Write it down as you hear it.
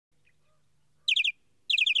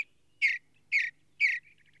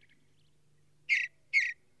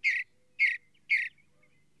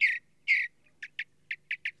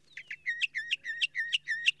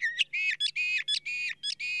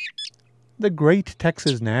The great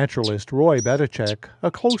Texas naturalist Roy Bedichek, a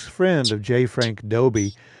close friend of J. Frank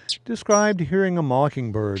Dobie, described hearing a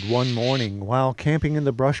mockingbird one morning while camping in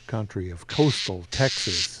the brush country of coastal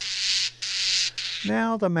Texas.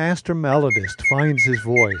 Now the master melodist finds his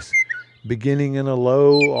voice. Beginning in a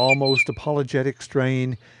low, almost apologetic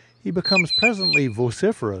strain, he becomes presently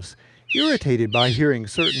vociferous, irritated by hearing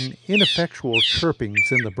certain ineffectual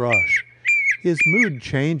chirpings in the brush. His mood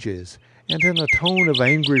changes, and in a tone of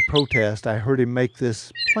angry protest I heard him make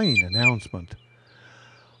this plain announcement.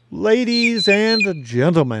 "Ladies and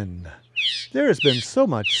gentlemen, there has been so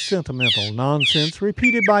much sentimental nonsense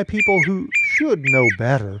repeated by people who should know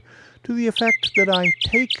better, to the effect that I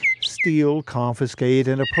take, steal, confiscate,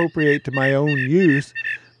 and appropriate to my own use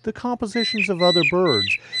the compositions of other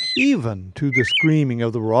birds, even to the screaming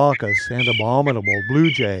of the raucous and abominable blue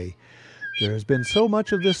jay. There has been so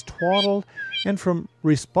much of this twaddle, and from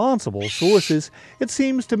responsible sources, it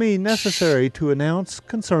seems to me necessary to announce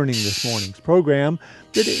concerning this morning's program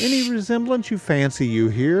that any resemblance you fancy you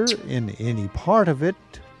hear in any part of it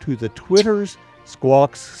to the twitters,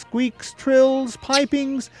 squawks, squeaks, trills,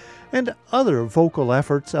 pipings, and other vocal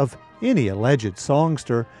efforts of any alleged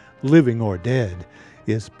songster, living or dead,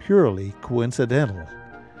 is purely coincidental."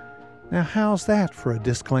 Now how's that for a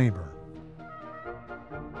disclaimer?